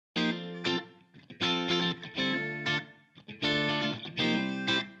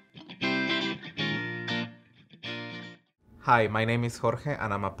Hi, my name is Jorge,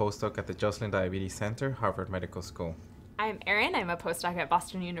 and I'm a postdoc at the Joslin Diabetes Center, Harvard Medical School. I'm Erin. I'm a postdoc at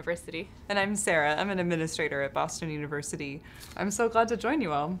Boston University. And I'm Sarah. I'm an administrator at Boston University. I'm so glad to join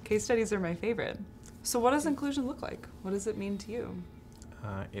you all. Case studies are my favorite. So what does inclusion look like? What does it mean to you?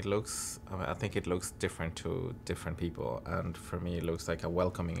 I think it looks different to different people, and for me it looks like a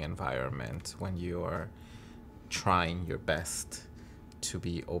welcoming environment when you are trying your best to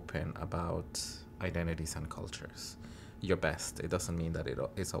be open about identities and cultures. Your best. It doesn't mean that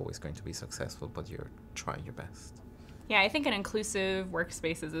it's always going to be successful, but you're trying your best. Yeah, I think an inclusive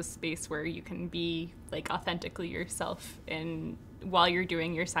workspace is a space where you can be like authentically yourself in while you're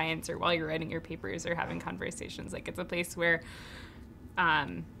doing your science or while you're writing your papers or having conversations. Like it's a place where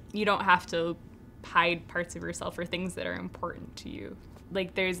you don't have to hide parts of yourself or things that are important to you.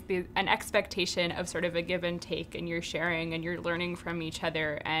 Like there's an expectation of sort of a give and take, and you're sharing and you're learning from each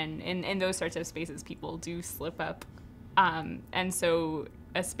other. And in those sorts of spaces, people do slip up. And so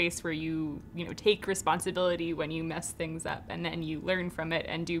a space where you take responsibility when you mess things up, and then you learn from it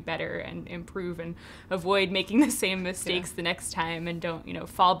and do better and improve and avoid making the same mistakes the next time, and don't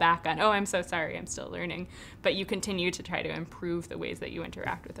fall back on, oh, I'm so sorry, I'm still learning, but you continue to try to improve the ways that you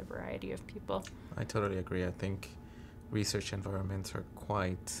interact with a variety of people. I totally agree. I think research environments are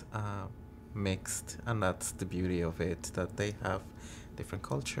quite mixed, and that's the beauty of it, that they have different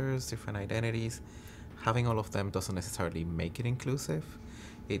cultures, different identities. Having all of them doesn't necessarily make it inclusive.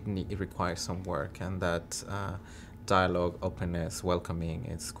 It requires some work, and that dialogue, openness, welcoming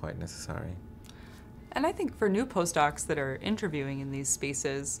is quite necessary. And I think for new postdocs that are interviewing in these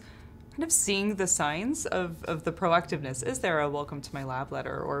spaces, kind of seeing the signs of the proactiveness. Is there a welcome to my lab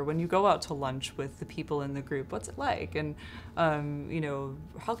letter? Or when you go out to lunch with the people in the group, what's it like? And,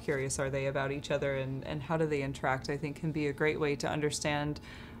 how curious are they about each other, and how do they interact, I think can be a great way to understand,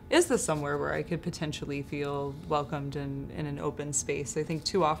 is this somewhere where I could potentially feel welcomed in an open space? I think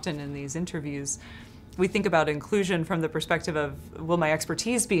too often in these interviews, we think about inclusion from the perspective of, will my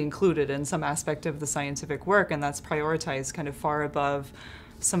expertise be included in some aspect of the scientific work? And that's prioritized kind of far above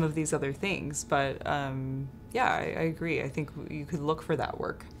some of these other things. But I agree. I think you could look for that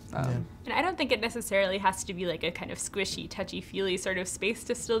work. And I don't think it necessarily has to be like a kind of squishy, touchy-feely sort of space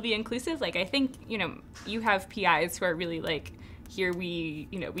to still be inclusive. Like I think, you have PIs who are really like, here we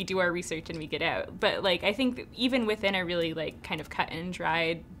do our research and we get out. But like I think even within a really like kind of cut and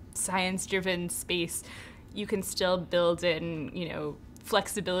dried science-driven space, you can still build in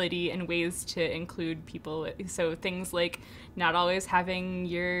flexibility and ways to include people. So things like not always having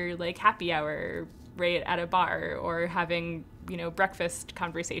your like happy hour right at a bar, or having breakfast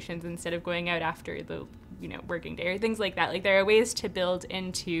conversations instead of going out after the working day, or things like that. Like there are ways to build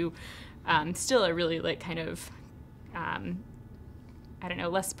into still a really like kind of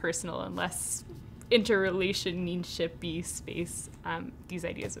less personal and less interrelationship-y space, these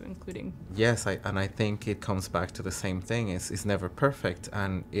ideas of including. Yes, I think it comes back to the same thing. It's never perfect,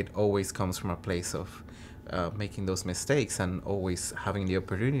 and it always comes from a place of making those mistakes, and always having the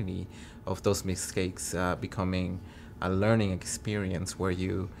opportunity of those mistakes becoming a learning experience where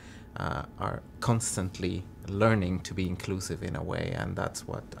you are constantly learning to be inclusive in a way, and that's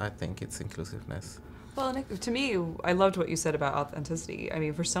what I think it's inclusiveness. Well, Nick, to me, I loved what you said about authenticity. I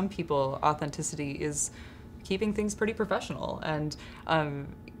mean, for some people, authenticity is keeping things pretty professional. And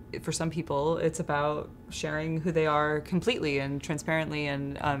for some people, it's about sharing who they are completely and transparently,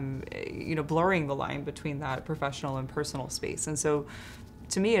 and, blurring the line between that professional and personal space. And so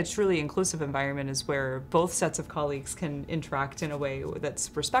to me, a truly inclusive environment is where both sets of colleagues can interact in a way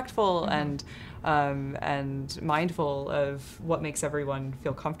that's respectful and mindful of what makes everyone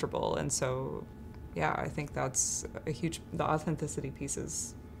feel comfortable. And so I think that's the authenticity piece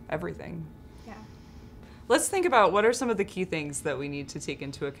is everything. Yeah. Let's think about what are some of the key things that we need to take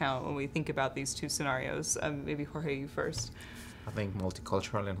into account when we think about these two scenarios. Maybe Jorge, you first. I think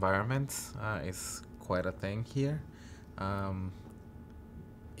multicultural environments is quite a thing here.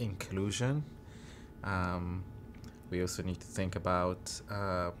 Inclusion. We also need to think about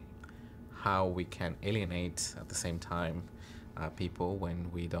how we can alienate at the same time people when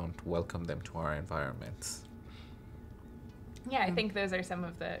we don't welcome them to our environments. Yeah, I think those are some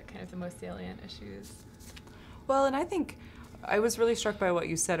of the kind of the most salient issues. Well, and I think I was really struck by what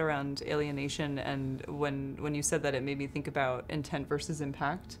you said around alienation, and when you said that, it made me think about intent versus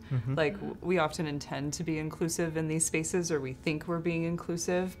impact. Like we often intend to be inclusive in these spaces, or we think we're being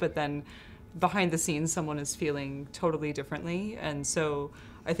inclusive, but then behind the scenes someone is feeling totally differently. And so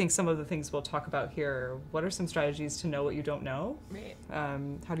I think some of the things we'll talk about here, what are some strategies to know what you don't know? Right.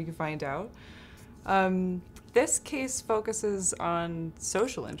 How do you find out? This case focuses on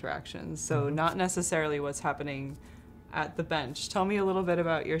social interactions, so not necessarily what's happening at the bench. Tell me a little bit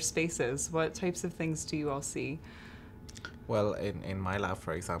about your spaces. What types of things do you all see? Well, in my lab,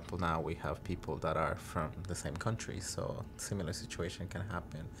 for example, now we have people that are from the same country, so similar situation can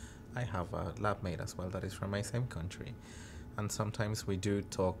happen. I have a lab mate as well that is from my same country. And sometimes we do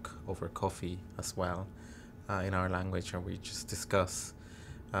talk over coffee as well in our language, and we just discuss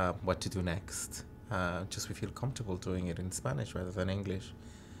what to do next. Just we feel comfortable doing it in Spanish rather than English.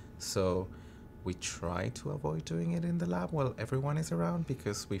 So we try to avoid doing it in the lab while everyone is around,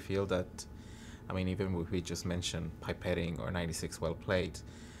 because we feel that, I mean, even if we just mention pipetting or 96 well played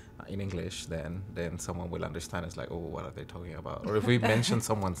in English, then someone will understand. It's like, oh, what are they talking about? Or if we mention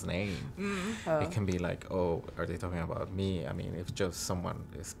someone's name, it can be like, oh, are they talking about me? I mean, if just someone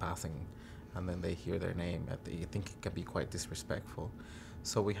is passing and then they hear their name, I think it can be quite disrespectful.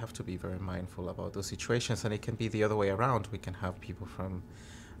 So we have to be very mindful about those situations, and it can be the other way around. We can have people from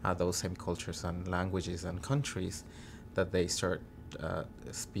those same cultures and languages and countries that they start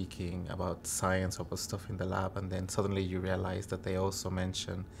speaking about science or about stuff in the lab, and then suddenly you realize that they also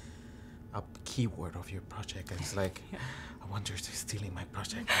mention a keyword of your project, and it's like, I wonder if they're stealing my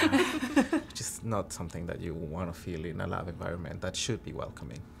project now. Just not something that you want to feel in a lab environment that should be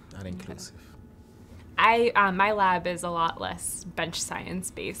welcoming and inclusive. My lab is a lot less bench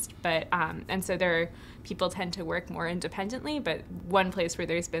science based, but and so people tend to work more independently. But one place where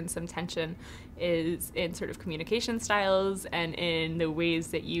there's been some tension is in sort of communication styles and in the ways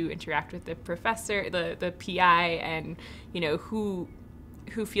that you interact with the professor, the PI, and who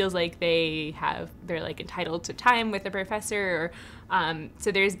feels like they're like entitled to time with the professor. Or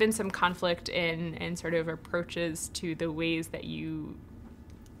so there's been some conflict in sort of approaches to the ways that you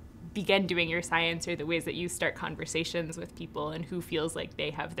begin doing your science, or the ways that you start conversations with people, and who feels like they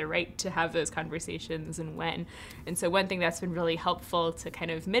have the right to have those conversations and when. And so one thing that's been really helpful to kind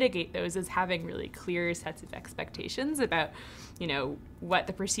of mitigate those is having really clear sets of expectations about, what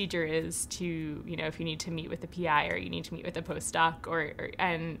the procedure is to, if you need to meet with the PI or you need to meet with a postdoc,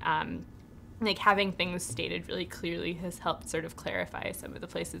 like having things stated really clearly has helped sort of clarify some of the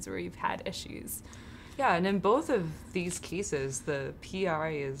places where you've had issues. Yeah, and in both of these cases, the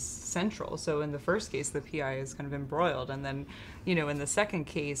PI is central. So in the first case, the PI is kind of embroiled. And then, in the second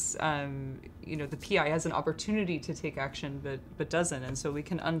case, the PI has an opportunity to take action, but doesn't. And so we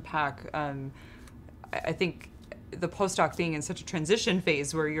can unpack, I think, the postdoc being in such a transition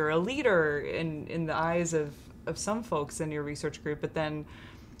phase where you're a leader in the eyes of some folks in your research group, but then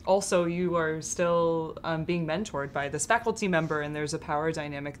also you are still being mentored by this faculty member, and there's a power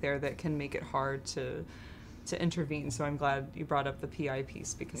dynamic there that can make it hard to intervene. So I'm glad you brought up the PI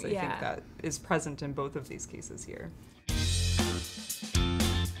piece, because I think that is present in both of these cases here.